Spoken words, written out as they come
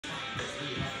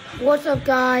What's up,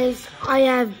 guys? I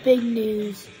have big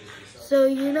news. So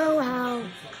you know how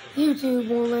YouTube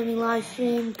won't let me live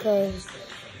stream because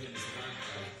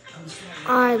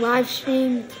I live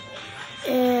streamed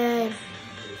and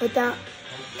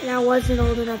I wasn't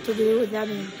old enough to do it without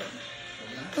being done.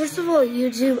 First of all,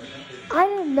 YouTube, I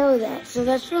didn't know that, so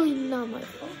that's really not my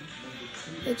fault.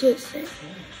 I just said.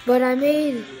 But I'm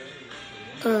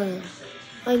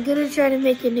gonna try to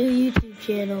make a new YouTube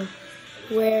channel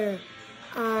where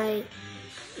I'm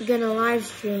gonna live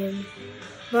stream,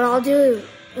 but I'll do it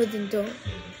with adult.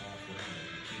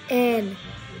 And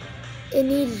it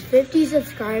needs 50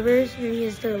 subscribers for me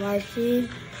to start live streaming,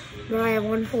 but I have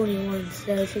 141,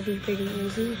 so it should be pretty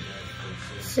easy.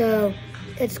 So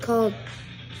it's called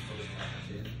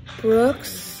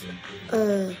Brooks,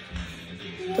 let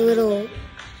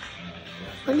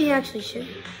me actually show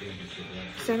you,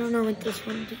 because I don't know what this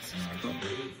one is called.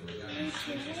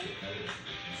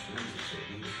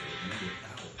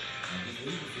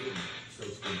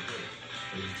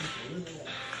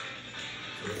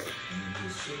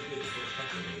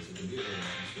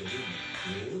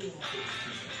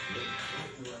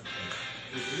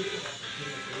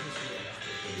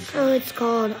 So it's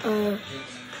called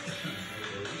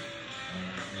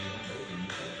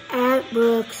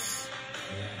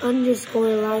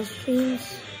 @Brooks_live streams.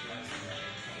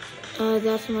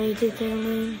 That's my YouTube channel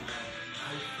name.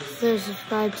 So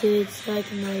subscribe to it so I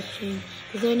can live stream,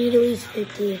 because I need at least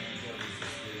 50.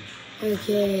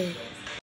 Okay.